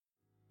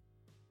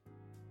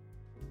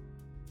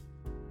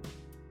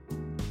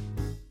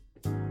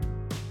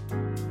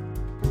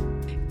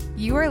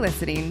You are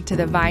listening to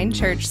the Vine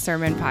Church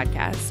Sermon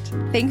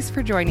Podcast. Thanks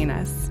for joining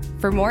us.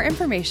 For more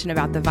information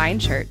about the Vine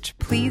Church,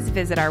 please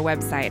visit our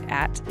website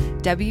at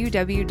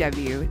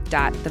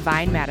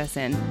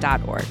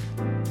www.thevinemadison.org.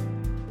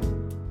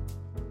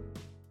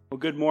 Well,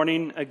 good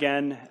morning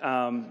again.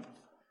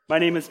 My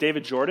name is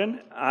David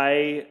Jordan.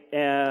 I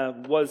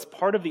was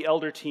part of the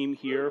elder team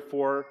here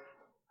for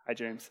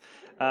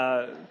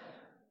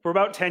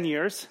about 10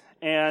 years.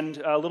 And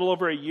a little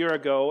over a year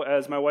ago,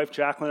 as my wife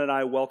Jacqueline and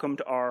I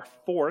welcomed our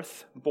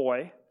fourth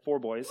boy, 4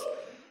 boys.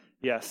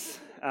 Yes,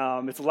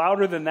 it's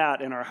louder than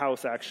that in our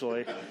house,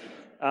 actually.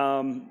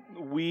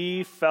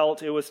 We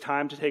felt it was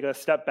time to take a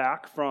step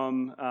back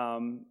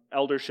from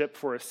eldership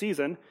for a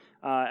season,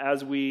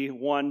 as we,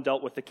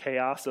 dealt with the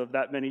chaos of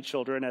that many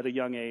children at a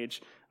young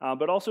age,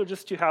 but also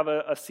just to have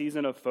a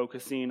season of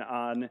focusing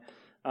on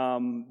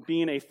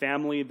being a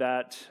family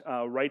that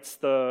writes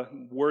the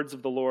words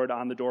of the Lord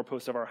on the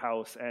doorpost of our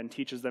house and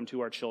teaches them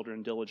to our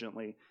children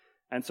diligently.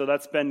 And so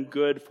that's been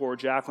good for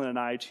Jacqueline and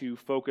I to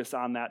focus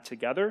on that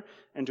together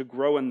and to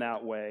grow in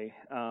that way.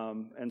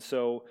 And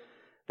so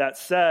that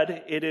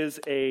said, it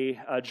is a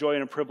joy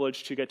and a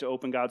privilege to get to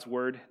open God's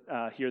Word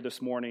here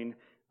this morning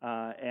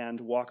and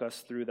walk us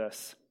through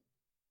this.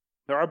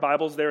 There are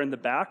Bibles there in the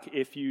back.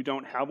 If you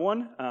don't have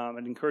one,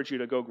 I'd encourage you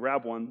to go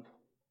grab one.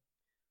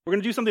 We're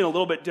going to do something a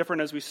little bit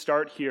different as we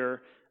start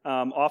here.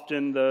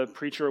 Often the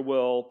preacher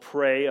will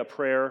pray a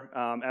prayer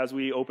as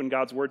we open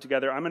God's Word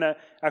together. I'm going to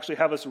actually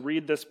have us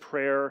read this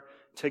prayer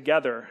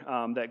together,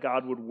 that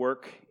God would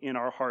work in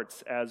our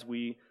hearts as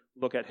we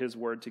look at His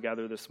Word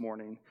together this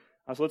morning.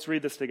 So let's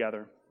read this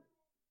together.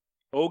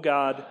 O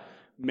God,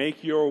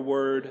 make your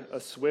word a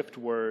swift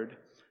word,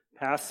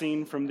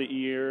 passing from the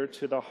ear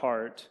to the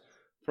heart,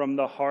 from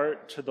the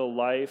heart to the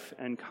life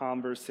and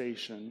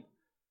conversation,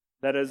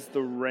 that as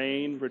the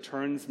rain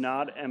returns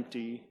not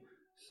empty,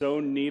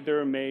 so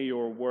neither may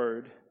your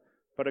word,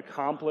 but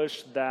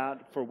accomplish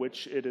that for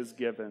which it is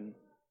given.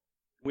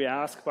 We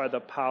ask by the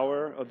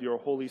power of your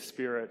Holy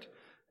Spirit,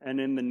 and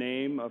in the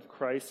name of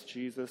Christ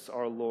Jesus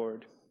our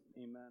Lord.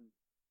 Amen.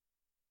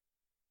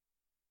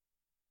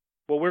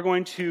 Well, we're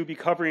going to be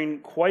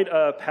covering quite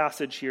a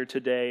passage here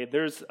today.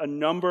 There's a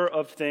number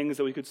of things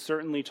that we could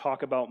certainly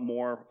talk about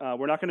more.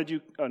 We're not going to do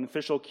an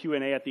official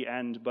Q&A at the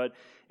end, but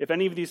if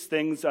any of these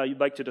things you'd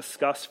like to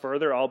discuss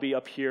further, I'll be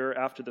up here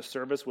after the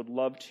service. Would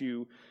love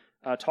to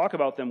talk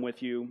about them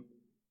with you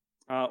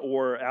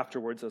or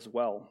afterwards as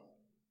well.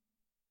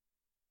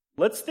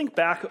 Let's think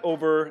back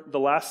over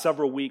the last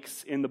several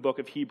weeks in the book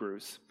of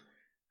Hebrews.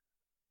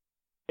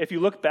 If you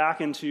look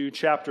back into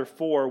chapter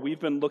 4, we've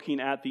been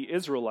looking at the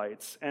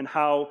Israelites and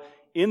how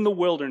in the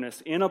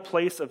wilderness, in a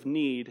place of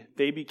need,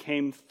 they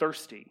became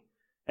thirsty.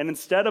 And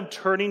instead of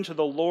turning to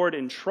the Lord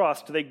in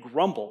trust, they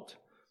grumbled.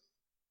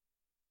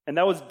 And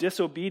that was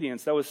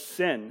disobedience, that was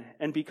sin.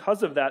 And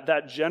because of that,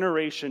 that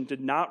generation did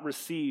not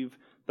receive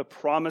the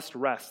promised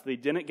rest. They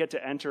didn't get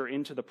to enter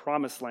into the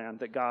promised land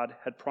that God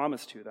had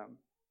promised to them.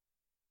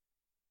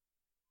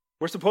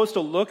 We're supposed to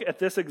look at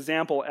this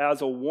example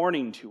as a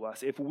warning to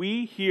us. If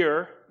we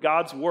hear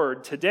God's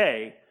word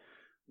today,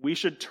 we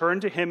should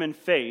turn to Him in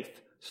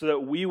faith so that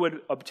we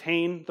would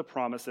obtain the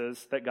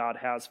promises that God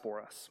has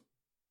for us.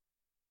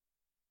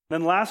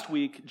 Then last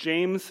week,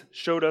 James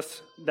showed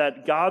us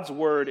that God's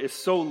word is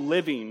so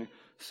living,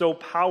 so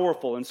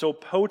powerful, and so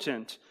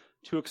potent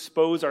to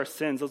expose our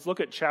sins. Let's look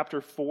at chapter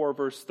 4,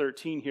 verse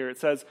 13 here. It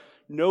says,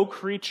 "No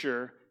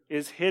creature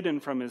is hidden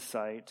from His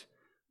sight,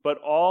 but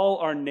all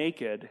are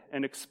naked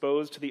and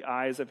exposed to the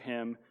eyes of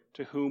Him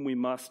to whom we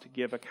must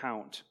give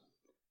account."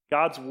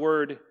 God's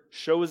word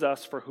shows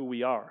us for who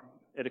we are.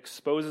 It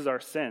exposes our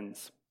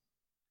sins.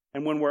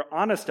 And when we're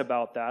honest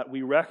about that,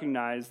 we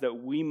recognize that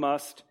we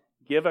must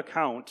give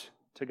account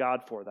to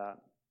God for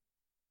that.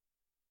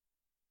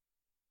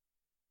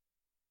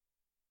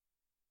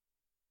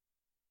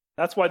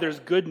 That's why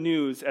there's good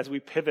news as we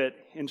pivot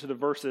into the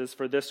verses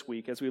for this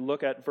week. As we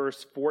look at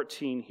verse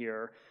 14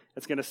 here,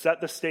 it's going to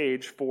set the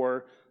stage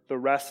for the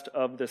rest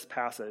of this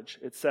passage.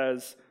 It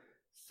says,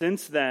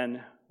 "Since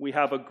then we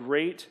have a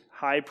great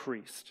high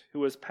priest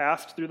who has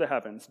passed through the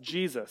heavens,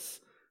 Jesus,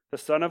 the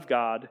Son of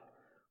God.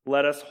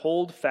 Let us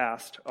hold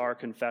fast our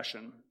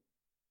confession."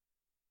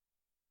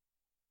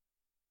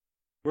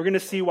 We're going to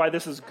see why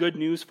this is good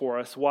news for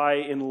us, why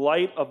in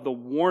light of the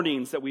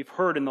warnings that we've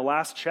heard in the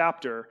last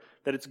chapter,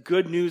 that it's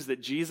good news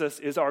that Jesus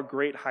is our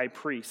great high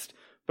priest.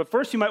 But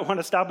first you might want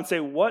to stop and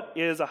say, what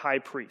is a high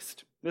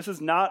priest? This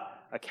is not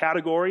a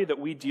category that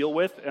we deal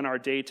with in our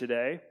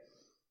day-to-day.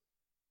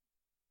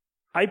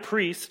 High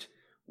priest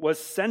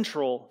was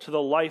central to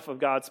the life of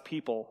God's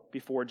people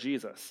before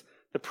Jesus.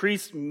 The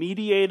priest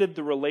mediated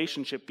the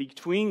relationship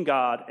between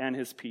God and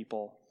His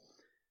people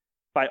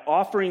by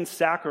offering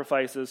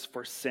sacrifices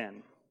for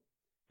sin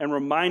and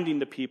reminding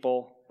the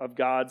people of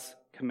God's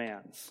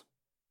commands.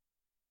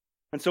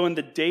 And so in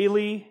the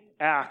daily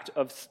act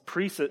of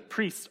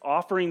priests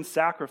offering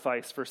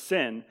sacrifice for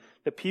sin,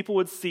 the people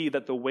would see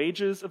that the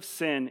wages of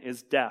sin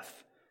is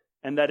death,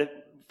 and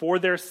that for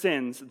their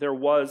sins there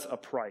was a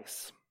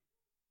price.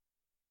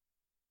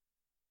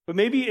 But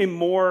maybe a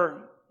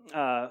more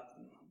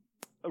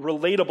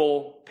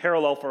relatable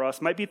parallel for us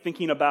might be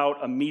thinking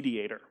about a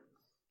mediator.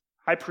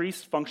 High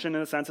priests function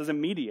in a sense as a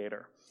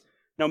mediator.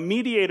 Now,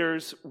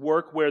 mediators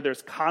work where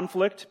there's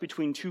conflict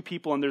between two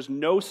people and there's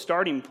no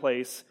starting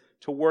place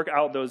to work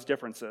out those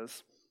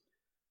differences.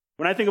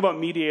 When I think about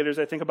mediators,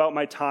 I think about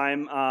my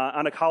time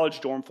on a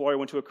college dorm floor. I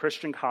went to a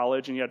Christian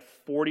college, and you had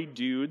 40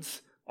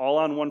 dudes all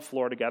on one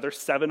floor together,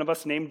 7 of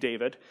us named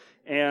David.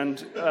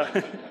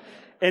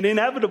 And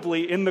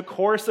inevitably, in the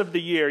course of the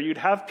year, you'd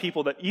have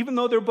people that, even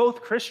though they're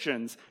both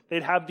Christians,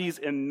 they'd have these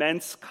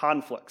immense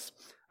conflicts.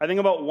 I think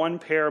about one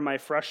pair my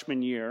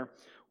freshman year.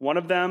 One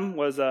of them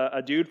was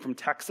a dude from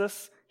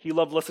Texas. He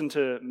loved listening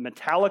to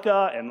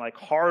Metallica and like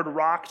hard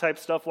rock type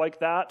stuff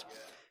like that.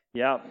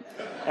 Yeah.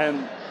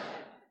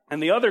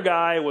 And the other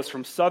guy was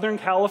from Southern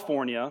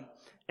California,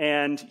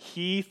 and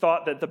he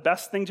thought that the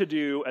best thing to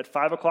do at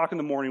 5 o'clock in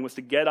the morning was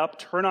to get up,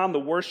 turn on the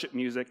worship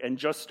music, and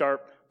just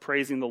start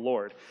praising the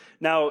Lord.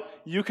 Now,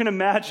 you can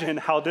imagine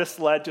how this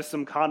led to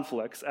some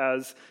conflicts,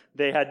 as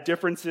they had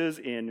differences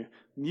in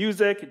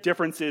music,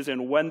 differences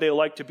in when they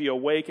liked to be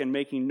awake and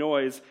making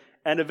noise,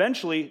 and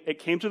eventually it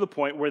came to the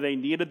point where they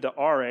needed the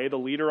RA, the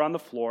leader on the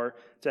floor,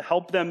 to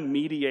help them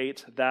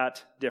mediate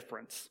that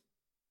difference.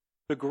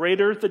 The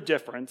greater the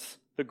difference,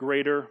 the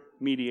greater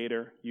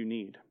mediator you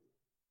need.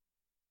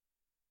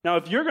 Now,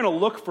 if you're going to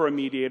look for a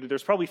mediator,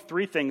 there's probably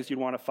 3 things you'd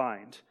want to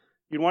find.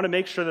 You'd want to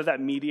make sure that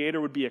that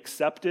mediator would be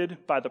accepted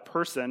by the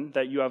person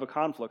that you have a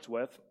conflict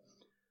with.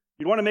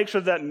 You'd want to make sure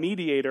that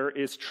mediator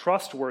is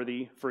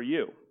trustworthy for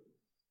you.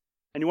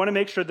 And you want to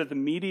make sure that the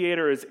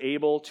mediator is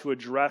able to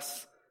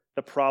address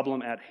the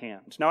problem at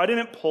hand. Now, I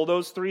didn't pull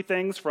those 3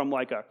 things from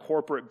like a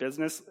corporate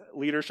business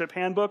leadership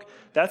handbook.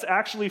 That's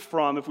actually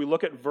from, if we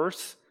look at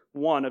verse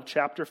 1 of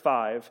chapter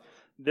 5,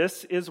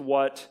 this is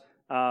what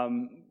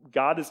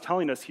God is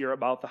telling us here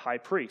about the high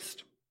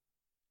priest.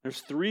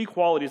 There's 3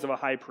 qualities of a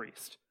high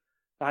priest.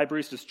 The high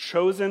priest is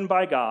chosen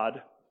by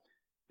God,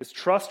 is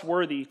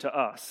trustworthy to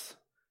us,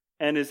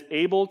 and is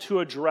able to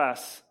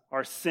address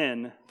our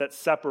sin that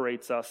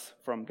separates us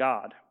from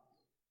God.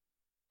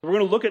 We're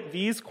going to look at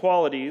these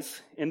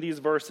qualities in these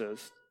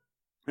verses.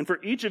 And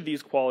for each of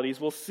these qualities,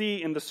 we'll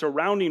see in the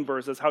surrounding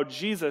verses how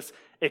Jesus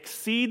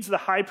exceeds the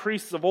high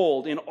priests of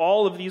old in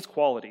all of these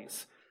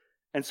qualities.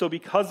 And so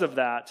because of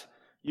that,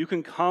 you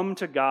can come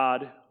to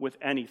God with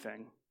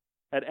anything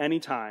at any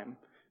time,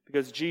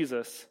 because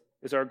Jesus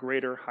is our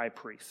greater high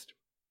priest.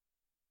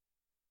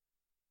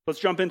 Let's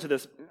jump into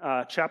this.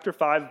 Chapter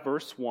 5,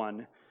 verse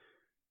 1.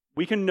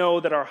 We can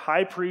know that our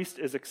high priest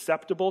is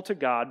acceptable to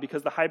God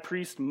because the high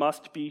priest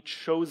must be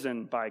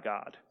chosen by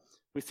God.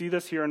 We see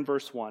this here in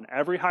verse 1.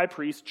 Every high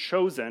priest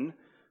chosen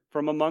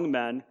from among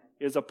men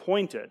is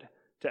appointed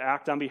to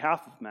act on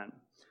behalf of men.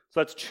 So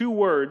that's 2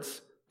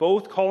 words,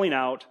 both calling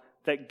out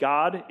that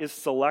God is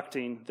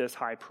selecting this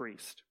high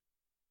priest.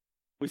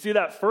 We see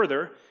that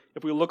further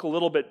if we look a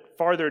little bit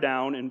farther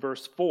down in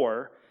verse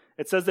 4.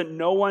 It says that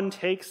no one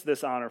takes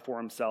this honor for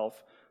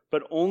himself,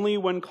 but only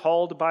when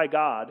called by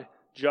God,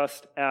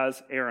 just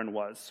as Aaron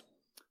was.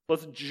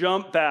 Let's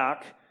jump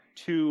back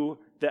to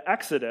the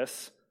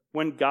Exodus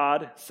when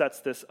God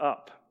sets this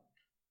up.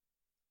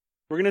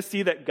 We're going to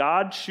see that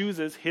God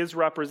chooses his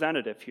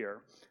representative here.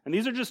 And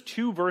these are just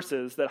 2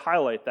 verses that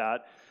highlight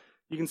that.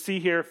 You can see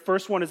here,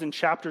 first one is in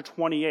chapter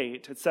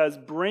 28. It says,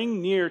 "Bring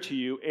near to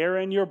you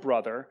Aaron your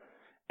brother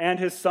and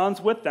his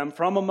sons with them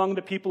from among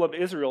the people of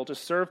Israel to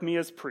serve me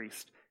as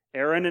priest.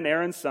 Aaron and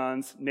Aaron's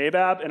sons,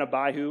 Nadab and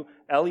Abihu,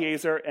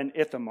 Eleazar and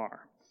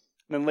Ithamar.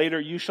 And then later,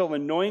 you shall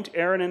anoint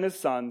Aaron and his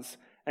sons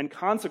and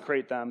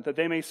consecrate them that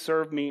they may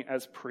serve me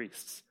as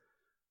priests."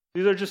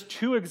 These are just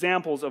 2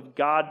 examples of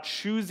God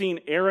choosing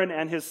Aaron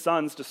and his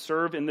sons to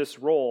serve in this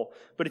role.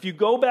 But if you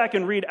go back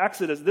and read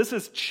Exodus, this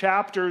is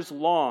chapters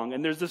long,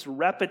 and there's this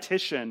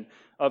repetition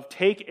of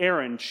take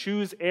Aaron,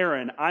 choose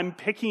Aaron, I'm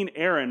picking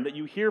Aaron that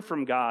you hear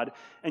from God.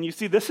 And you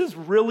see, this is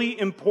really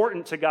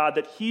important to God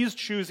that he's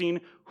choosing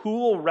who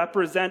will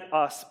represent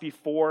us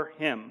before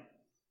him.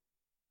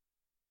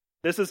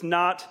 This is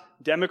not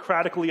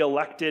democratically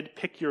elected,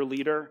 pick your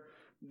leader.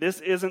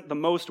 This isn't the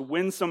most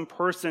winsome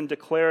person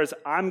declares,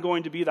 I'm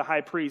going to be the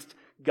high priest.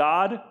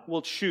 God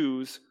will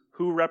choose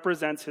who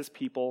represents his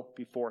people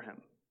before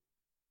him.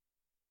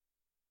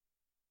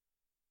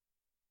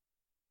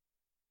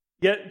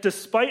 Yet,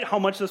 despite how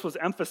much this was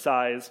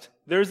emphasized,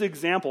 there's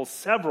examples,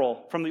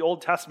 several from the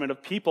Old Testament,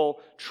 of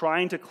people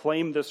trying to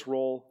claim this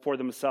role for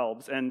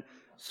themselves. And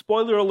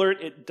spoiler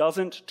alert, it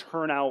doesn't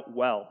turn out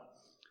well.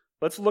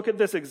 Let's look at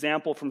this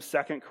example from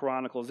 2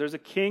 Chronicles. There's a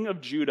king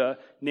of Judah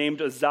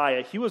named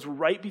Uzziah. He was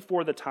right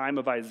before the time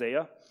of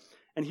Isaiah,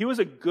 and he was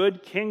a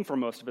good king for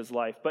most of his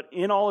life, but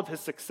in all of his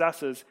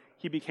successes,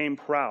 he became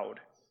proud,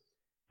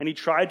 and he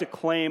tried to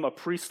claim a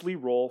priestly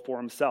role for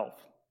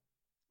himself.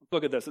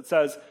 Look at this. It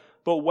says,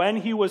 "But when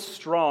he was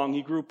strong,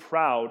 he grew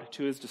proud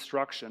to his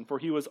destruction, for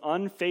he was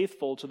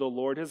unfaithful to the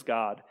Lord his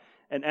God,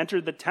 and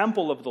entered the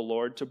temple of the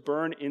Lord to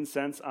burn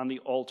incense on the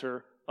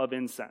altar of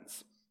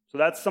incense." So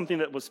that's something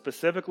that was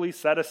specifically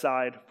set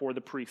aside for the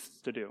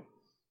priests to do.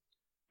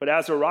 But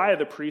Azariah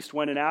the priest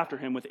went in after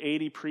him with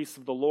 80 priests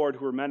of the Lord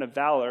who were men of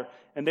valor,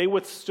 and they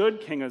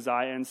withstood King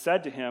Uzziah and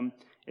said to him,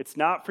 "It's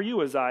not for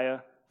you,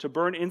 Uzziah, to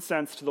burn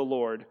incense to the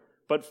Lord,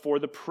 but for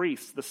the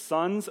priests, the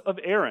sons of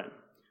Aaron,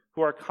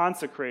 who are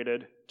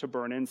consecrated to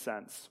burn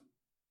incense.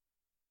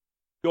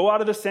 Go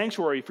out of the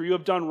sanctuary, for you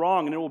have done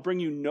wrong, and it will bring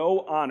you no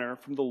honor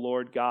from the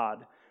Lord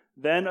God."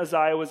 Then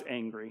Uzziah was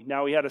angry.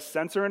 Now he had a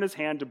censer in his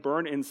hand to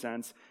burn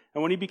incense,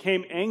 and when he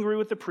became angry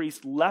with the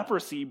priest,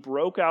 leprosy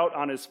broke out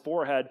on his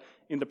forehead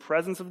in the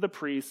presence of the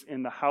priests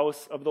in the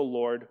house of the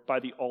Lord by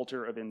the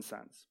altar of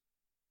incense.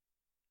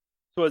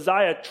 So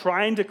Uzziah,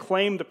 trying to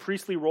claim the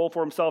priestly role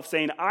for himself,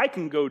 saying, "I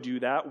can go do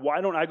that,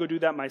 why don't I go do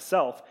that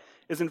myself?"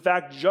 is in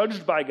fact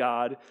judged by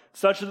God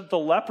such that the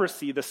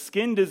leprosy, the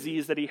skin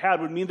disease that he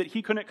had, would mean that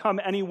he couldn't come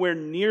anywhere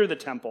near the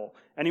temple,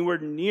 anywhere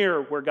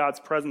near where God's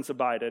presence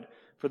abided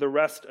for the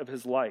rest of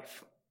his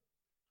life.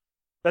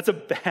 That's a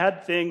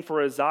bad thing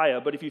for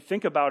Uzziah, but if you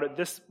think about it,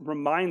 this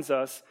reminds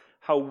us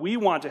how we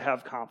want to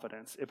have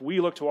confidence if we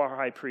look to our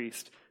high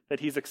priest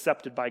that he's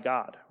accepted by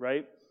God,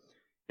 right?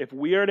 If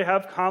we are to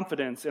have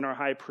confidence in our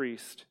high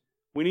priest,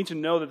 we need to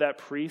know that that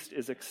priest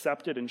is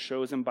accepted and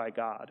chosen by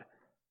God.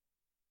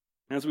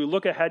 And as we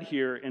look ahead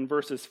here in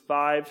verses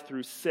 5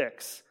 through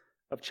 6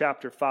 of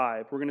chapter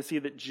 5, we're going to see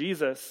that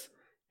Jesus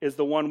is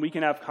the one we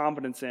can have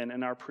confidence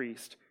in our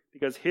priest,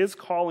 because his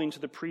calling to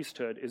the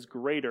priesthood is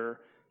greater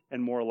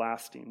and more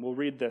lasting. We'll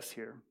read this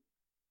here.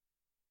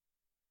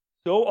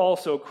 "So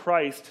also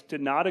Christ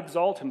did not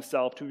exalt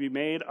himself to be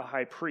made a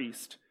high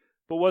priest,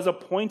 but was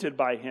appointed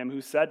by him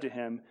who said to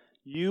him,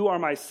 'You are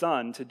my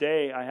son,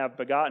 today I have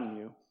begotten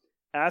you.'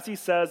 As he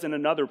says in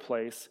another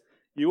place,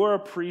 'You are a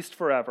priest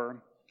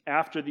forever,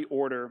 after the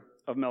order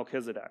of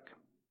Melchizedek.'"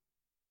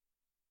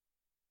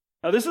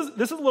 Now this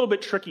is a little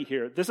bit tricky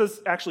here. This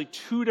is actually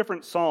two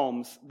different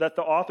psalms that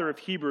the author of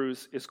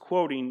Hebrews is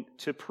quoting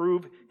to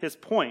prove his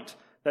point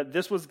that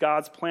this was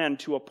God's plan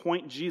to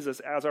appoint Jesus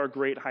as our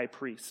great high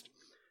priest.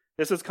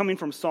 This is coming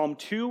from Psalm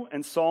 2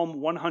 and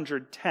Psalm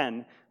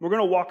 110. We're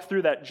going to walk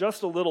through that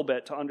just a little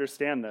bit to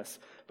understand this.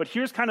 But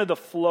here's kind of the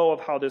flow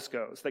of how this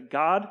goes, that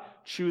God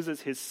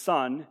chooses his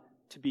son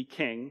to be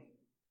king,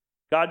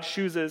 God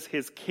chooses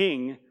his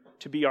king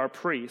to be our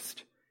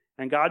priest,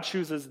 and God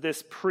chooses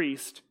this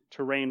priest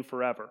to reign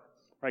forever.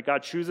 Right?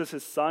 God chooses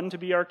his son to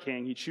be our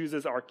king, he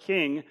chooses our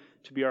king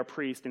to be our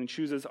priest, and he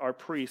chooses our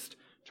priest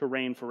to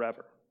reign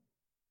forever.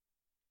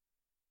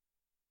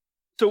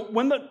 So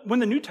when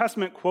the New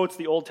Testament quotes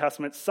the Old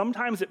Testament,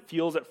 sometimes it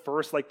feels at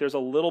first like there's a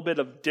little bit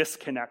of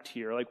disconnect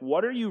here. Like,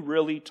 what are you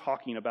really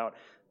talking about?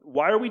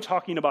 Why are we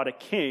talking about a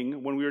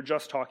king when we were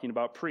just talking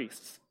about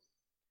priests?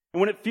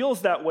 And when it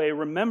feels that way,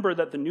 remember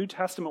that the New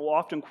Testament will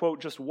often quote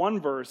just one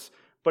verse,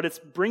 but it's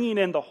bringing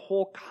in the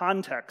whole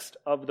context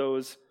of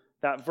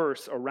that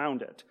verse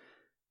around it.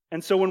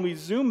 And so when we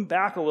zoom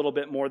back a little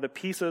bit more, the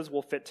pieces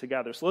will fit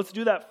together. So let's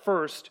do that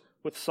first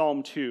with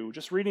Psalm 2.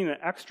 Just reading an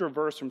extra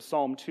verse from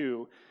Psalm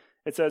 2.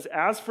 It says,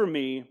 "As for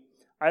me,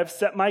 I have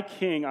set my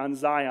king on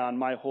Zion,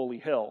 my holy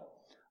hill.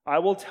 I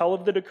will tell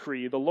of the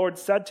decree. The Lord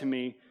said to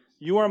me,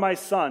 'You are my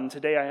son,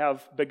 today I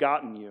have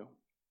begotten you.'"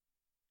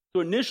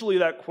 So initially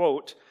that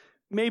quote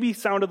maybe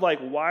sounded like,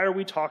 why are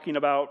we talking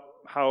about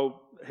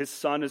how his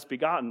son is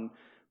begotten?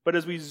 But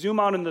as we zoom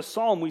out in the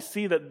psalm, we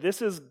see that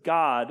this is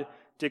God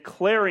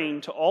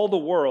declaring to all the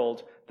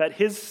world that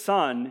his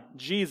son,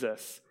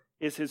 Jesus,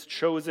 is his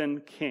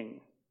chosen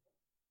king.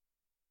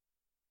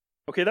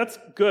 Okay, that's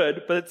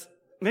good, but it's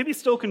maybe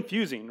still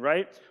confusing,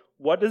 right?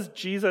 What does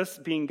Jesus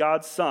being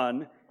God's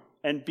son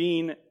and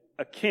being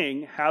a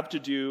king have to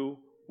do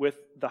with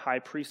the high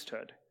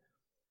priesthood?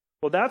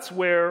 Well, that's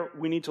where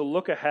we need to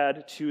look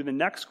ahead to the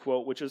next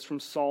quote, which is from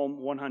Psalm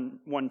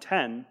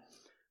 110.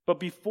 But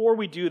before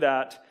we do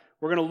that,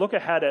 we're going to look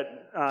ahead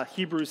at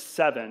Hebrews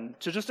 7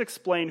 to just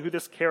explain who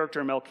this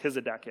character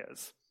Melchizedek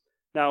is.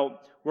 Now,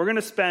 we're going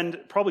to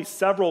spend probably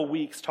several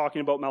weeks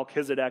talking about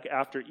Melchizedek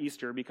after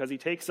Easter because he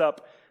takes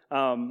up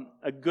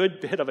a good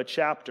bit of a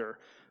chapter.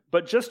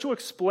 But just to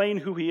explain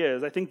who he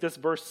is, I think this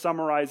verse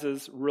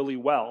summarizes really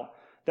well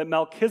that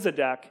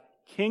Melchizedek,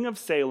 king of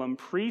Salem,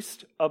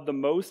 priest of the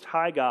Most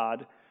High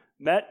God,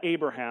 met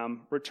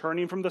Abraham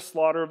returning from the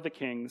slaughter of the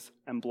kings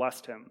and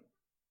blessed him.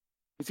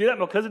 You see that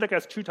Melchizedek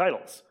has two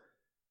titles.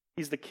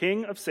 He's the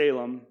king of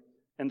Salem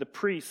and the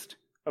priest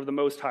of the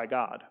Most High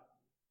God.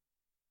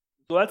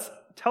 So that's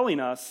telling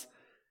us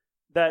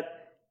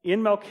that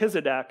in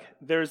Melchizedek,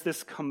 there's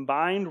this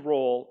combined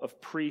role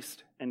of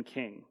priest and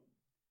king.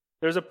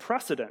 There's a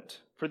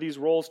precedent for these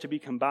roles to be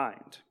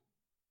combined.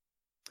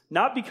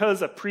 Not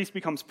because a priest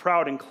becomes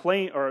proud and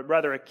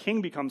a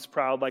king becomes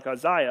proud like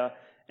Uzziah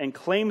and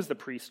claims the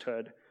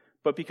priesthood,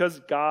 but because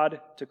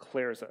God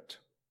declares it.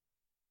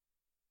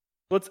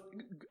 Let's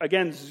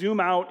again zoom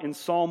out in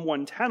Psalm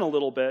 110 a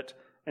little bit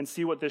and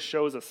see what this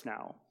shows us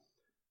now.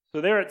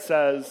 So there it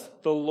says,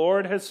 "The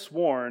Lord has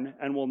sworn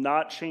and will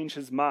not change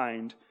his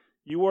mind.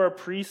 You are a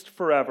priest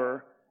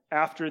forever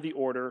after the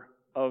order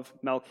of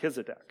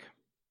Melchizedek."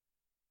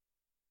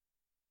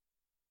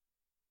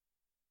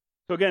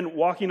 So again,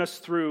 walking us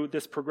through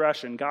this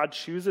progression, God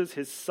chooses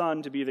his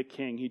son to be the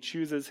king. He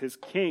chooses his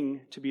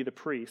king to be the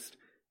priest.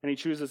 And he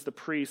chooses the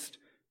priest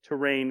to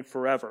reign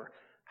forever.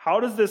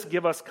 How does this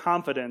give us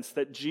confidence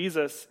that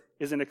Jesus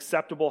is an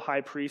acceptable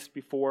high priest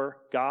before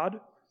God?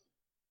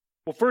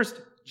 Well,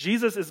 first,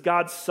 Jesus is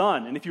God's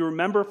son. And if you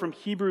remember from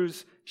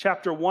Hebrews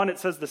chapter 1, it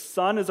says the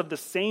son is of the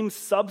same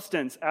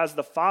substance as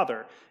the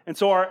Father. And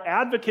so our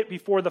advocate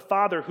before the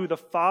Father, who the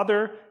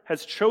Father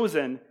has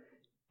chosen,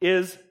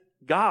 is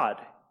God.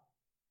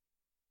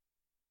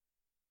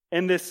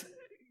 And this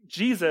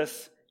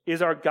Jesus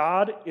is our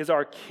God, is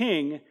our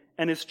king,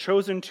 and is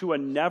chosen to a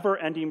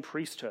never-ending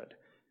priesthood.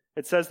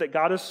 It says that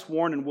God has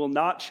sworn and will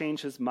not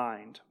change his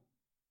mind.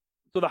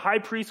 So the high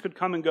priest could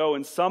come and go,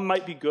 and some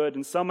might be good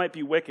and some might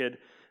be wicked,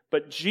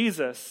 but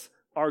Jesus,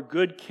 our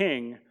good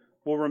king,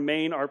 will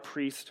remain our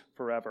priest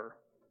forever.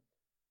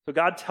 So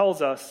God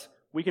tells us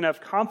we can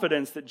have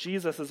confidence that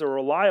Jesus is a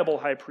reliable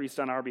high priest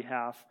on our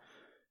behalf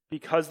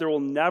because there will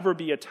never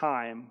be a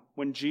time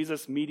when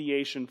Jesus'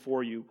 mediation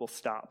for you will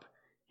stop.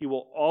 He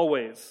will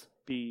always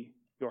be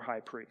your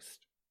high priest.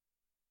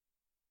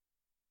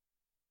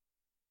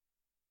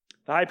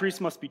 The high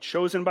priest must be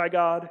chosen by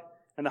God,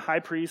 and the high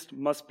priest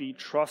must be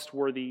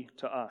trustworthy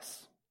to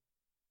us.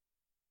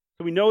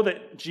 So we know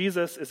that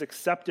Jesus is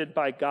accepted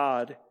by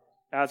God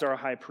as our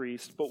high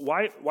priest, but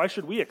why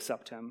should we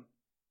accept him?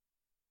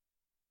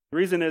 The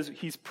reason is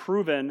he's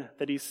proven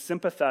that he's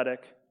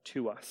sympathetic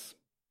to us.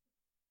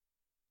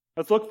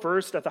 Let's look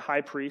first at the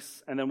high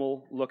priest, and then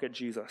we'll look at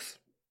Jesus.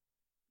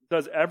 It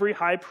says, every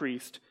high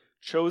priest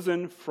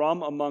chosen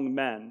from among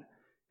men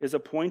is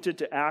appointed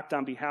to act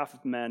on behalf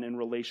of men in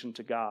relation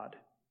to God.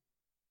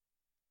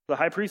 The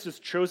high priest is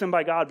chosen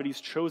by God, but he's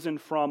chosen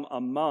from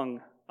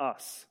among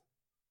us.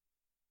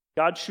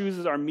 God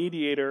chooses our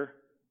mediator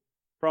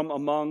from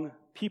among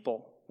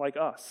people like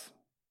us,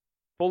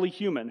 fully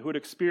human, who would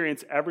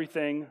experience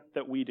everything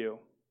that we do.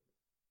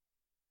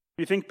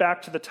 If you think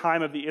back to the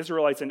time of the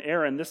Israelites and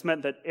Aaron, this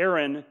meant that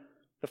Aaron,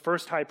 the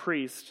first high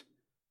priest,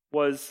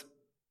 was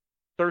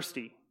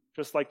thirsty,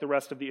 just like the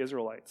rest of the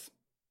Israelites.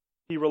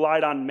 He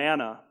relied on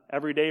manna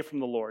every day from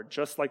the Lord,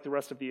 just like the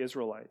rest of the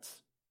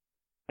Israelites.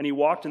 And he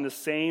walked in the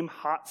same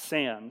hot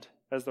sand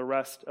as the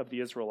rest of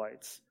the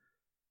Israelites.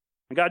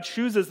 And God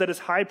chooses that his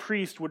high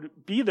priest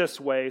would be this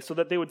way so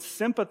that they would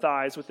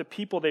sympathize with the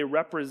people they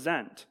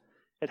represent.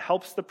 It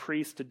helps the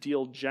priest to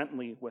deal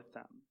gently with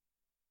them.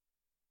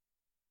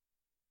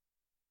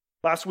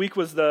 Last week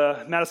was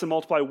the Madison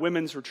Multiply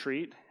Women's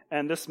Retreat,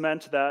 and this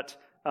meant that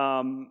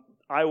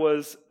I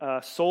was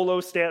a solo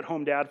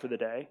stay-at-home dad for the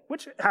day,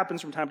 which happens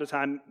from time to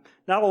time.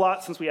 Not a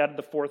lot since we added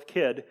the fourth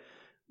kid,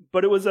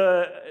 but it was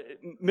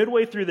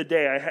midway through the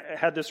day I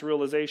had this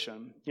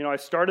realization. I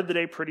started the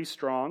day pretty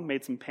strong,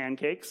 made some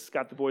pancakes,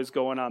 got the boys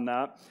going on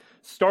that.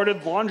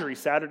 Started laundry,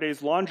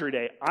 Saturday's laundry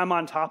day. I'm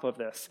on top of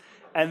this.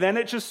 And then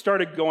it just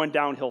started going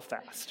downhill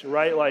fast,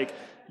 right? Like,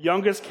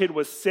 youngest kid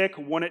was sick,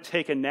 wouldn't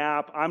take a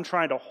nap. I'm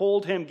trying to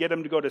hold him, get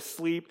him to go to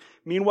sleep.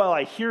 Meanwhile,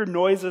 I hear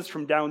noises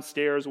from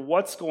downstairs.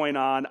 What's going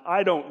on?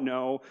 I don't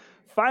know.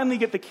 Finally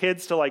get the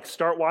kids to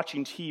start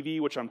watching TV,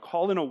 which I'm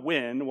calling a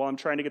win while I'm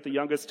trying to get the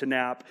youngest to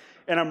nap.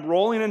 And I'm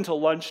rolling into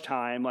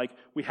lunchtime.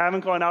 We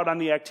haven't gone out on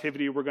the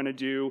activity we're going to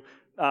do.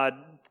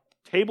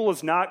 Table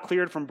is not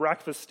cleared from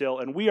breakfast still,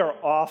 and we are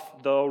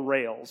off the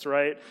rails,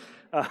 right?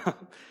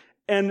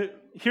 And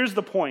here's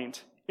the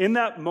point. In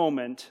that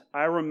moment,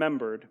 I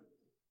remembered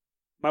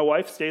my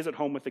wife stays at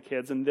home with the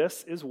kids, and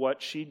this is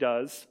what she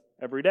does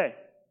every day,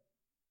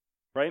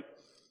 right?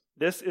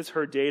 This is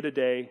her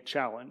day-to-day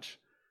challenge.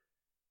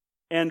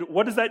 And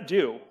what does that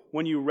do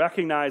when you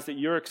recognize that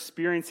you're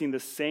experiencing the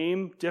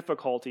same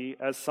difficulty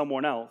as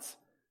someone else?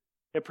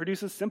 It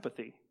produces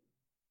sympathy.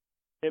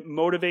 It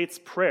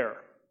motivates prayer,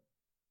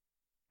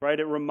 right?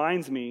 It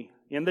reminds me,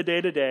 in the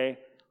day-to-day,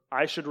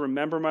 I should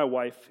remember my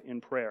wife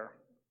in prayer.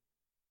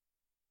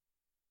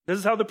 This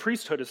is how the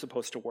priesthood is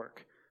supposed to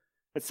work.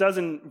 It says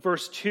in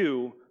verse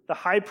 2, the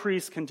high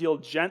priest can deal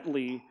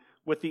gently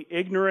with the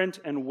ignorant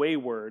and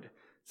wayward,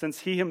 since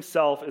he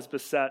himself is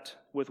beset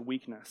with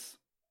weakness.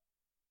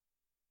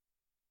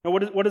 Now,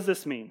 what does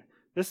this mean?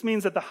 This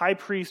means that the high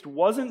priest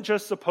wasn't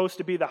just supposed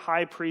to be the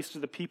high priest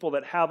of the people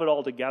that have it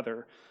all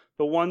together,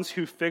 the ones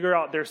who figure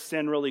out their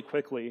sin really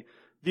quickly,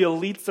 the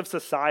elites of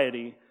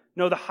society.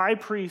 No, the high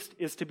priest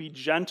is to be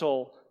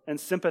gentle and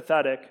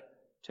sympathetic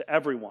to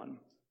everyone,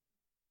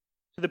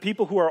 to the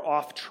people who are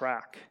off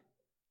track,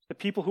 the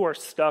people who are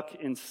stuck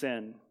in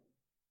sin,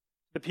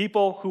 the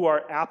people who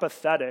are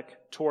apathetic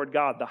toward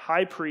God. The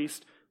high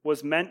priest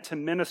was meant to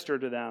minister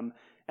to them,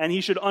 and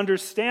he should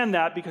understand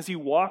that because he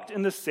walked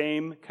in the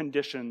same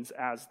conditions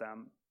as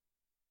them.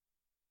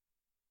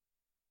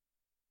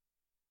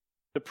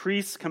 The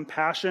priest's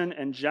compassion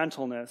and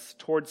gentleness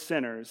toward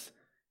sinners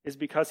is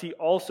because he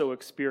also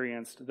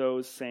experienced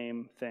those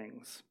same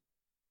things.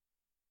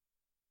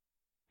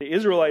 The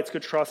Israelites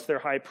could trust their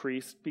high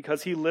priest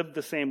because he lived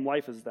the same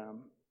life as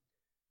them.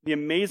 The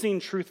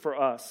amazing truth for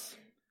us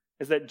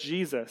is that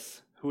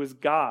Jesus, who is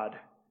God,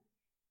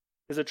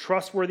 is a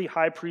trustworthy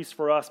high priest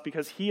for us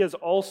because he has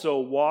also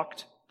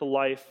walked the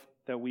life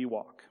that we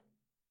walk.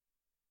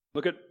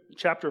 Look at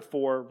chapter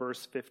 4,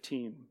 verse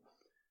 15.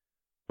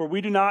 For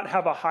we do not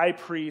have a high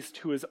priest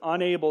who is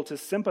unable to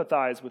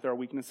sympathize with our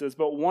weaknesses,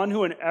 but one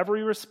who in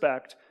every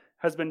respect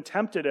has been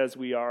tempted as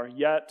we are,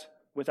 yet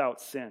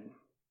without sin.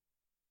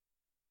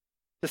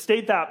 To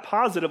state that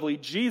positively,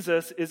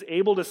 Jesus is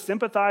able to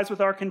sympathize with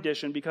our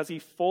condition because he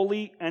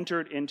fully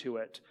entered into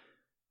it.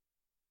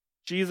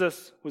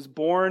 Jesus was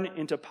born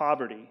into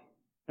poverty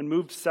and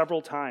moved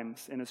several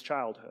times in his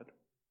childhood.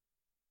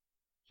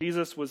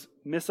 Jesus was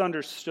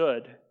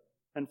misunderstood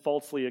and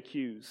falsely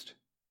accused.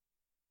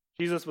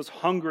 Jesus was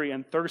hungry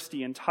and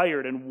thirsty and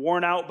tired and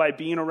worn out by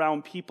being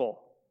around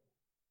people.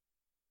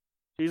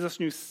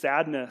 Jesus knew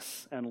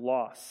sadness and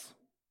loss.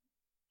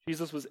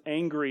 Jesus was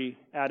angry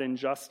at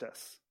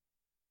injustice.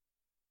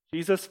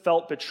 Jesus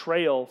felt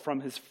betrayal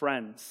from his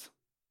friends.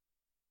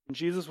 And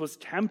Jesus was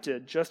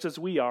tempted just as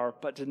we are,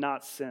 but did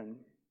not sin.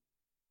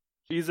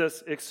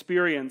 Jesus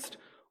experienced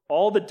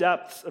all the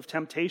depths of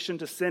temptation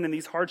to sin in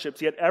these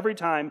hardships, yet every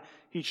time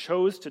he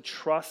chose to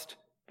trust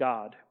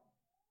God.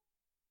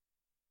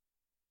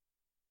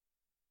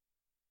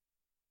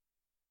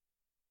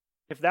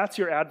 If that's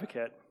your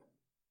advocate,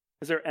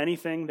 is there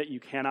anything that you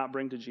cannot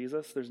bring to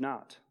Jesus? There's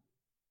not.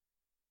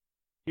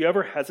 Do you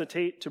ever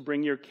hesitate to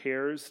bring your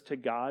cares to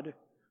God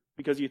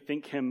because you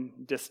think him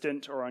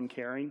distant or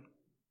uncaring?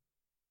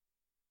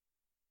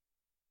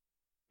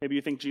 Maybe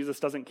you think Jesus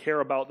doesn't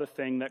care about the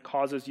thing that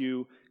causes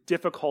you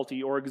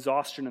difficulty or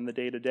exhaustion in the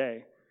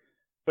day-to-day.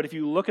 But if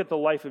you look at the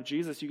life of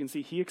Jesus, you can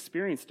see he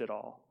experienced it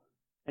all,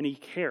 and he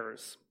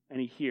cares, and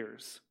he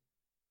hears.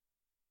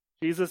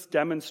 Jesus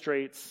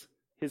demonstrates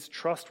his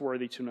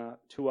trustworthy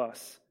to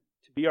us,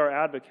 to be our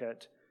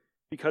advocate,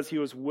 because he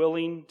was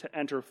willing to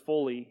enter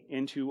fully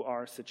into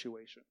our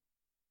situation.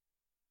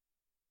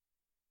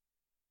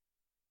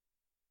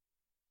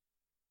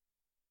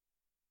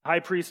 The high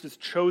priest is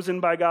chosen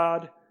by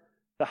God.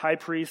 The high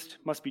priest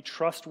must be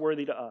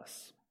trustworthy to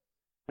us.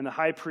 And the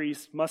high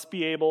priest must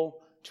be able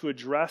to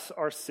address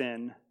our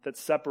sin that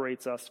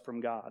separates us from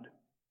God.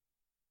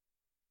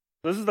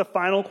 This is the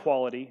final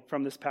quality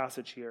from this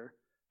passage here.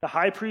 The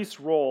high priest's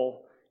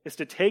role is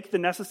to take the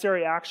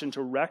necessary action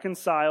to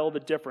reconcile the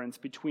difference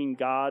between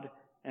God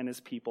and his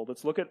people.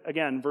 Let's look at,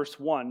 again, verse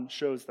 1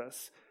 shows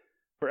this.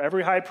 For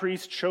every high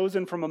priest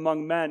chosen from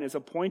among men is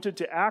appointed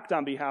to act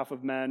on behalf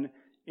of men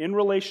in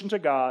relation to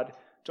God,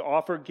 to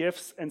offer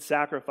gifts and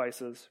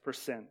sacrifices for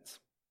sins.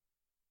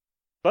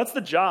 That's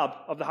the job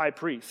of the high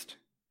priest.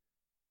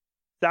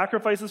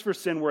 Sacrifices for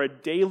sin were a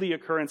daily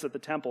occurrence at the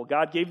temple.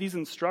 God gave these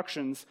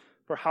instructions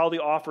for how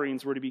the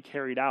offerings were to be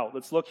carried out.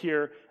 Let's look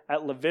here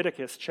at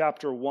Leviticus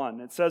chapter 1.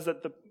 It says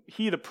that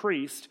the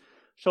priest,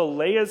 shall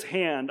lay his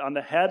hand on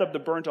the head of the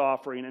burnt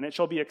offering, and it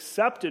shall be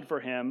accepted for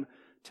him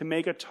to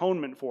make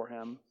atonement for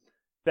him.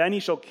 Then he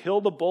shall kill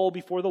the bull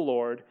before the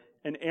Lord,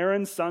 and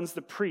Aaron's sons,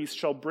 the priests,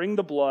 shall bring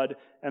the blood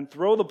and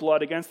throw the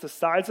blood against the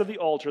sides of the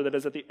altar that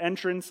is at the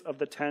entrance of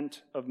the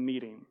tent of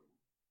meeting.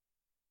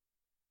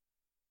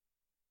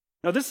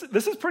 Now, this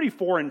is pretty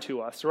foreign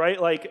to us,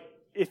 right? Like,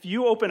 if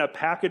you open a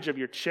package of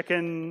your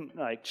chicken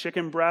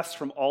breasts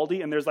from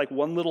Aldi, and there's like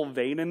one little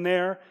vein in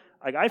there,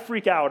 like I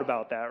freak out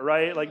about that,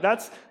 right? Like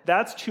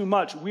that's too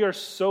much. We are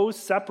so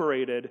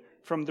separated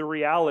from the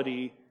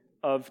reality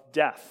of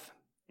death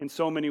in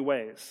so many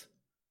ways.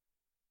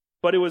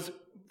 But it was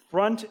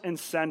front and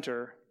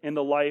center in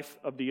the life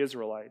of the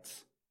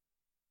Israelites.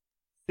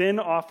 Sin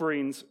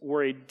offerings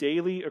were a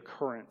daily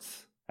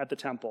occurrence at the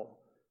temple.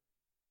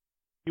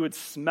 You would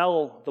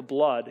smell the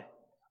blood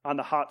on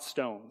the hot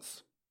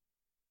stones.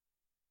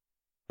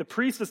 The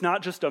priest is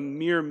not just a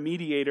mere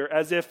mediator,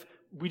 as if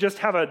we just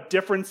have a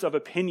difference of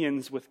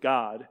opinions with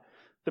God.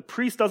 The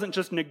priest doesn't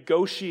just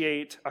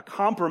negotiate a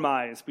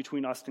compromise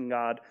between us and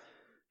God.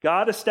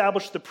 God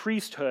established the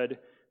priesthood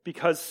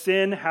because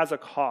sin has a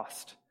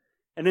cost.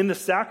 And in the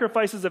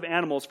sacrifices of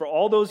animals for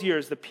all those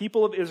years, the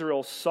people of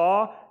Israel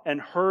saw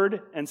and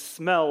heard and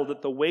smelled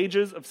that the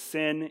wages of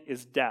sin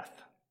is death.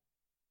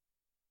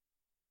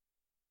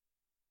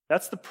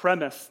 That's the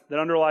premise that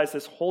underlies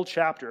this whole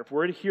chapter. If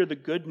we're to hear the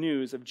good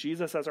news of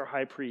Jesus as our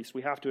high priest,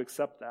 we have to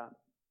accept that.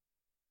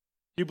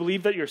 Do you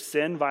believe that your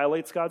sin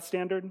violates God's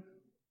standard? Do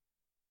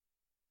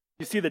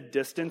you see the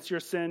distance your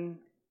sin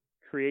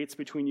creates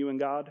between you and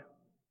God?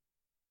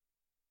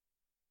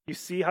 You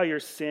see how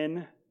your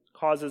sin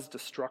causes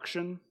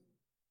destruction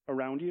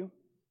around you?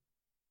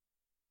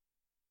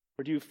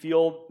 Or do you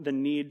feel the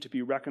need to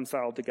be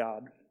reconciled to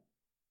God?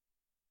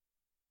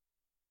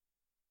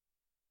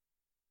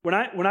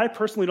 When I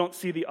personally don't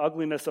see the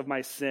ugliness of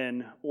my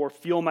sin or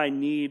feel my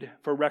need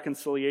for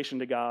reconciliation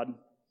to God,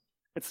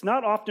 it's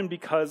not often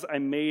because I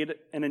made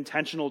an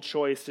intentional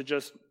choice to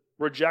just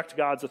reject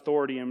God's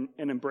authority and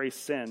embrace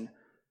sin,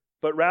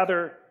 but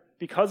rather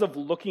because of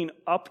looking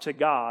up to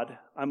God,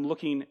 I'm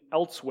looking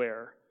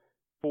elsewhere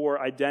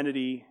for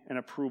identity and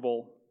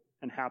approval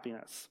and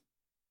happiness.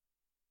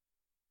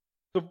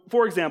 So,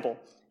 for example,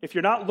 if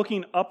you're not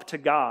looking up to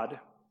God,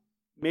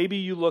 maybe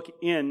you look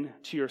in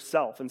to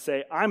yourself and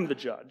say, I'm the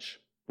judge.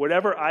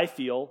 Whatever I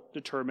feel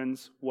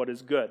determines what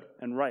is good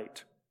and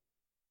right.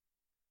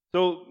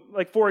 So,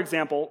 like, for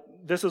example,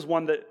 this is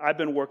one that I've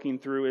been working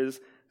through, is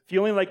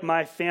feeling like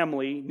my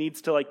family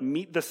needs to, like,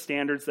 meet the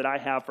standards that I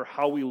have for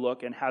how we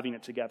look and having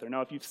it together.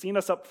 Now, if you've seen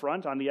us up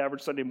front on the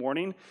average Sunday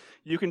morning,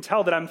 you can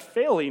tell that I'm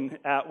failing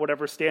at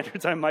whatever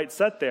standards I might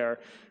set there,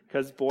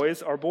 because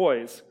boys are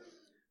boys.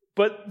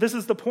 But this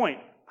is the point.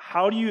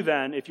 How do you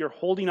then, if you're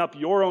holding up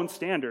your own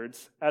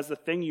standards as the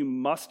thing you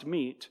must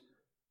meet,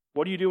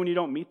 what do you do when you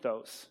don't meet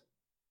those?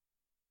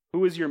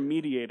 Who is your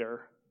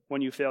mediator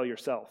when you fail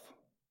yourself?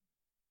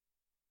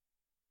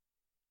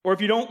 Or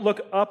if you don't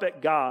look up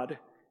at God,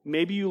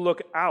 maybe you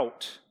look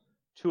out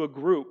to a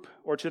group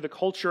or to the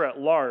culture at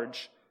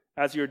large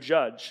as your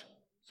judge.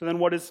 So then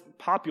what is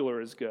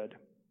popular is good.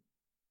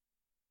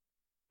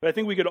 But I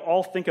think we could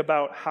all think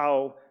about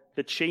how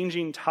the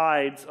changing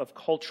tides of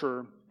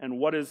culture and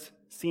what is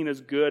seen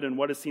as good and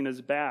what is seen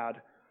as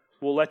bad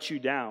will let you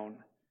down.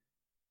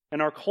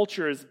 And our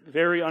culture is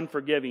very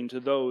unforgiving to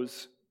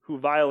those who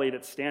violate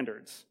its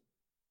standards.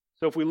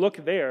 So if we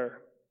look there,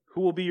 who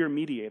will be your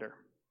mediator?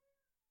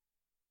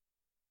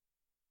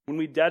 When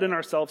we deaden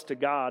ourselves to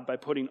God by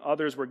putting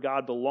others where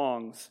God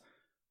belongs,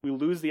 we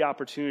lose the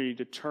opportunity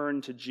to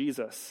turn to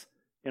Jesus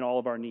in all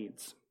of our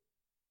needs.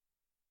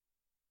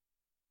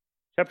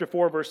 Chapter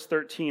 4, verse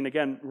 13,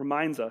 again,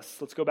 reminds us,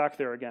 let's go back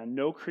there again.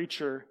 No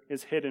creature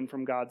is hidden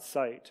from God's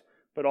sight,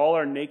 but all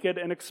are naked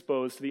and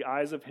exposed to the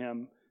eyes of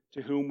him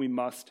to whom we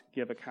must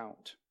give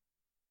account.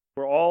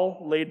 We're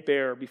all laid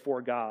bare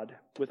before God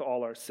with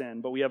all our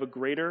sin, but we have a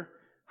greater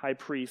high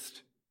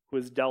priest who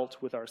has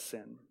dealt with our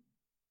sin.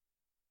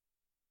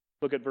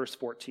 Look at verse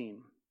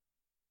 14.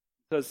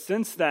 It says,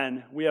 "Since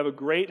then we have a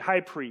great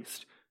high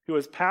priest who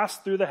has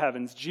passed through the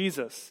heavens,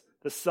 Jesus,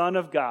 the Son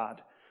of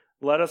God.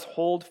 Let us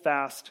hold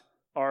fast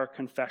our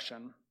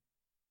confession."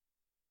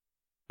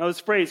 Now this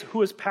phrase,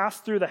 "who has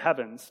passed through the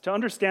heavens," to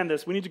understand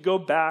this, we need to go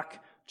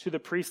back to the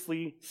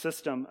priestly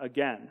system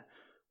again.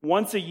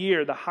 Once a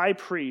year, the high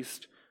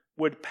priest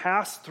would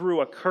pass through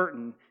a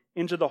curtain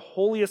into the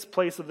holiest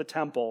place of the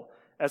temple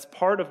as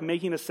part of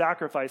making a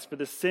sacrifice for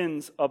the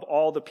sins of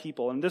all the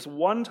people. And this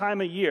one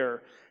time a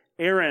year,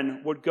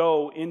 Aaron would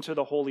go into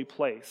the holy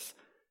place.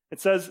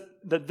 It says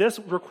that this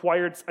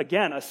required,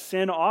 again, a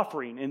sin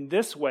offering. In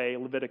this way,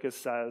 Leviticus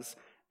says,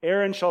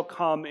 Aaron shall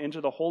come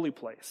into the holy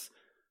place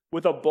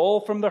with a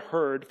bull from the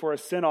herd for a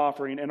sin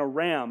offering and a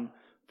ram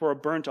for a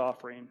burnt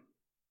offering.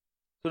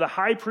 So the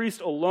high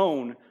priest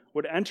alone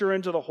would enter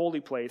into the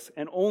holy place,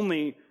 and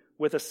only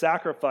with a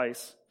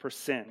sacrifice for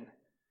sin.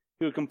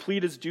 He would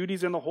complete his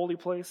duties in the holy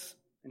place,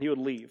 and he would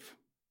leave.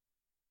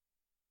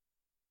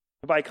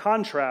 By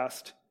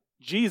contrast,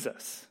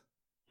 Jesus,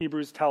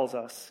 Hebrews tells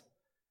us,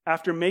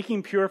 after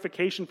making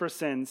purification for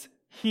sins,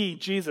 he,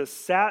 Jesus,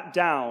 sat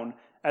down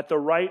at the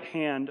right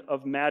hand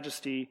of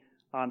majesty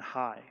on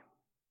high.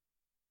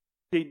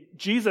 See,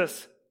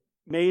 Jesus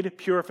made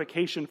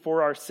purification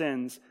for our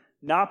sins,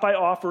 not by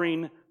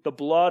offering the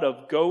blood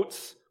of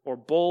goats or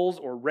bulls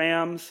or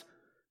rams,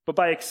 but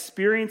by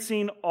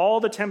experiencing all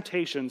the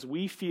temptations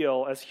we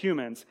feel as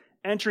humans,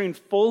 entering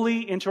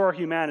fully into our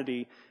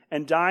humanity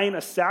and dying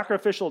a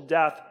sacrificial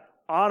death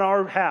on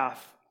our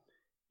behalf,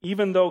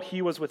 even though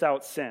he was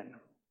without sin.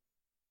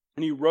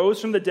 And he rose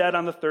from the dead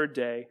on the third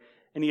day,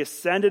 and he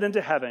ascended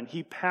into heaven.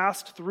 He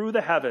passed through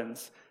the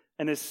heavens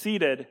and is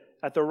seated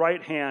at the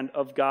right hand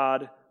of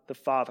God the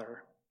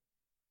Father.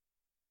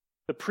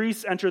 The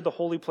priests entered the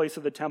holy place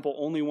of the temple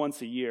only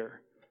once a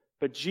year,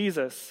 but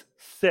Jesus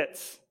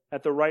sits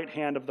at the right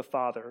hand of the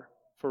Father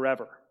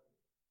forever,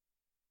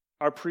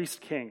 our priest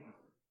king.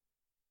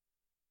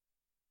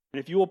 And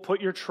if you will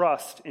put your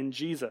trust in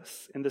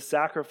Jesus, in the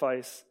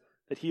sacrifice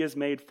that he has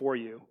made for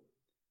you,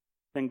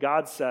 then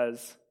God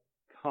says,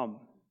 "Come."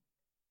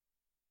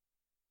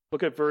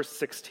 Look at verse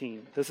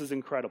 16. This is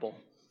incredible.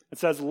 It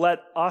says,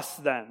 "Let us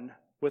then,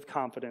 with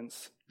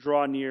confidence,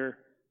 draw near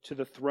to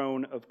the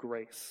throne of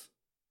grace."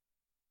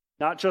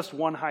 Not just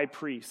one high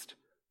priest,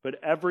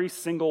 but every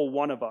single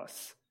one of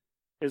us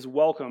is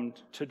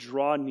welcomed to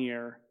draw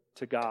near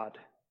to God.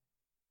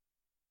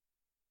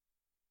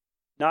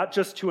 Not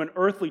just to an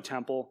earthly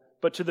temple,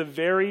 but to the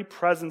very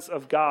presence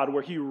of God,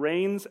 where he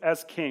reigns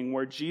as king,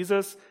 where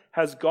Jesus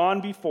has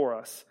gone before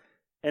us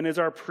and is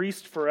our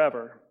priest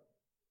forever,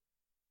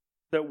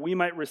 that we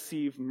might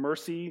receive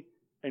mercy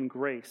and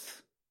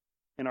grace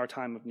in our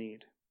time of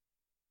need.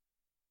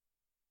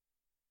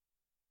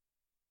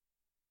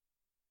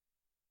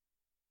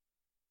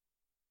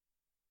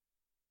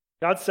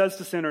 God says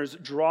to sinners,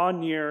 draw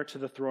near to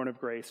the throne of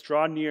grace.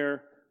 Draw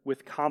near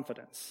with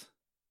confidence.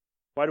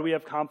 Why do we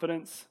have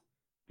confidence?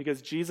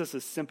 Because Jesus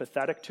is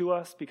sympathetic to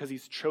us, because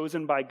he's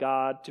chosen by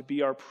God to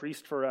be our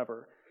priest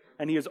forever,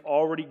 and he has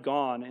already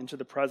gone into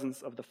the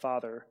presence of the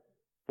Father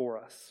for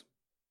us.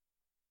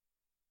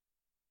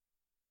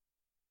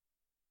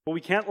 But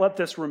we can't let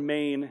this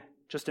remain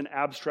just an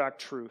abstract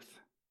truth.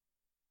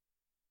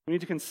 We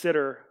need to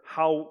consider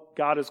how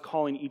God is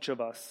calling each of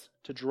us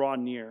to draw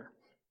near.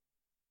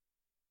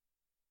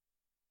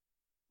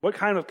 What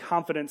kind of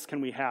confidence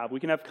can we have? We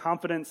can have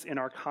confidence in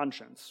our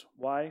conscience.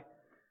 Why?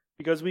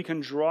 Because we can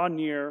draw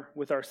near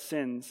with our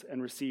sins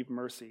and receive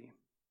mercy.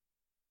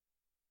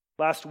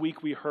 Last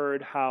week we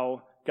heard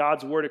how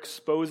God's word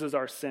exposes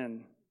our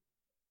sin.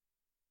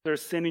 If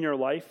there's sin in your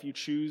life you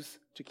choose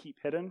to keep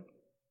hidden,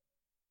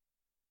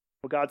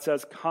 well, God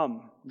says,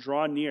 come,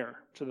 draw near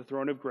to the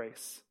throne of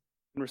grace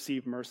and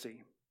receive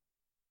mercy.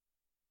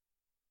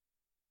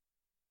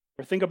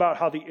 Or think about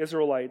how the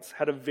Israelites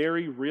had a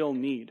very real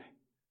need.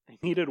 They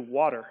needed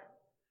water,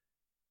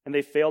 and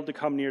they failed to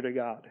come near to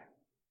God.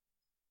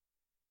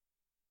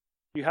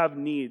 You have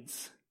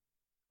needs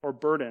or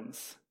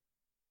burdens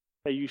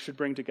that you should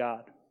bring to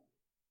God.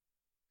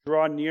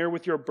 Draw near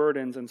with your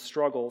burdens and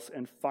struggles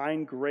and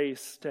find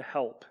grace to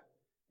help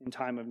in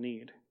time of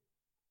need.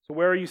 So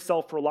where are you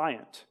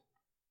self-reliant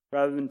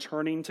rather than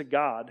turning to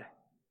God,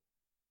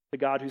 the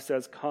God who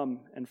says, come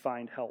and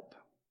find help?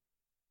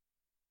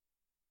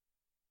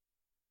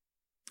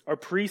 Our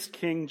priest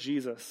king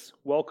Jesus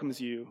welcomes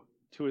you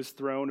to his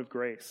throne of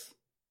grace.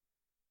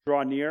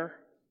 Draw near,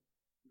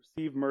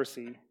 receive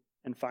mercy,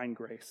 and find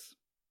grace.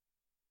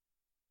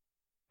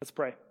 Let's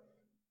pray.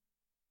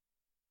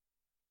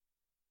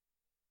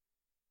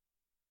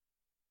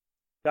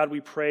 God,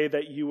 we pray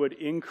that you would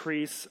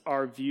increase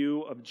our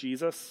view of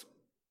Jesus,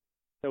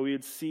 that we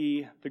would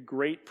see the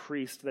great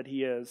priest that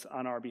he is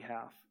on our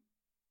behalf.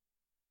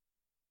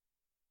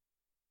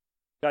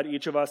 God,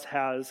 each of us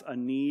has a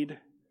need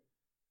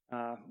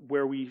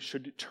where we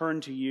should turn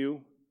to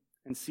you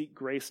and seek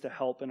grace to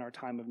help in our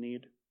time of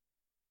need,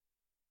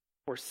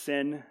 or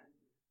sin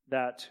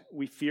that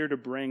we fear to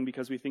bring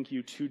because we think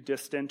you too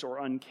distant or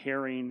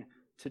uncaring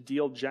to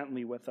deal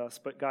gently with us.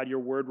 But God, your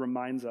word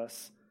reminds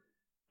us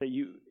that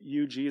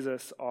you,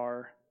 Jesus,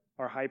 are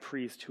our high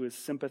priest who is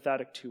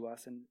sympathetic to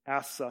us and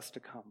asks us to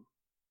come.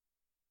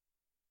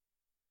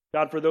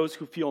 God, for those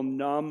who feel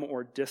numb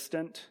or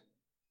distant,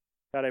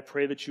 God, I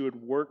pray that you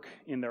would work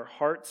in their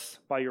hearts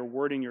by your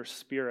word and your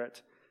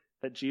spirit,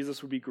 that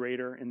Jesus would be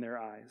greater in their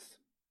eyes.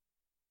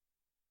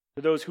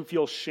 For those who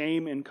feel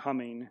shame in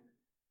coming,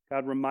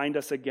 God, remind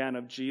us again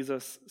of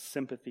Jesus'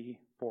 sympathy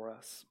for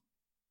us.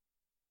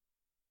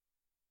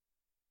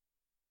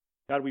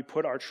 God, we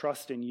put our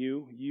trust in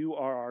you. You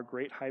are our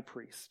great high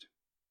priest.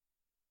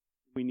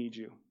 We need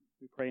you.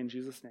 We pray in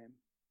Jesus' name.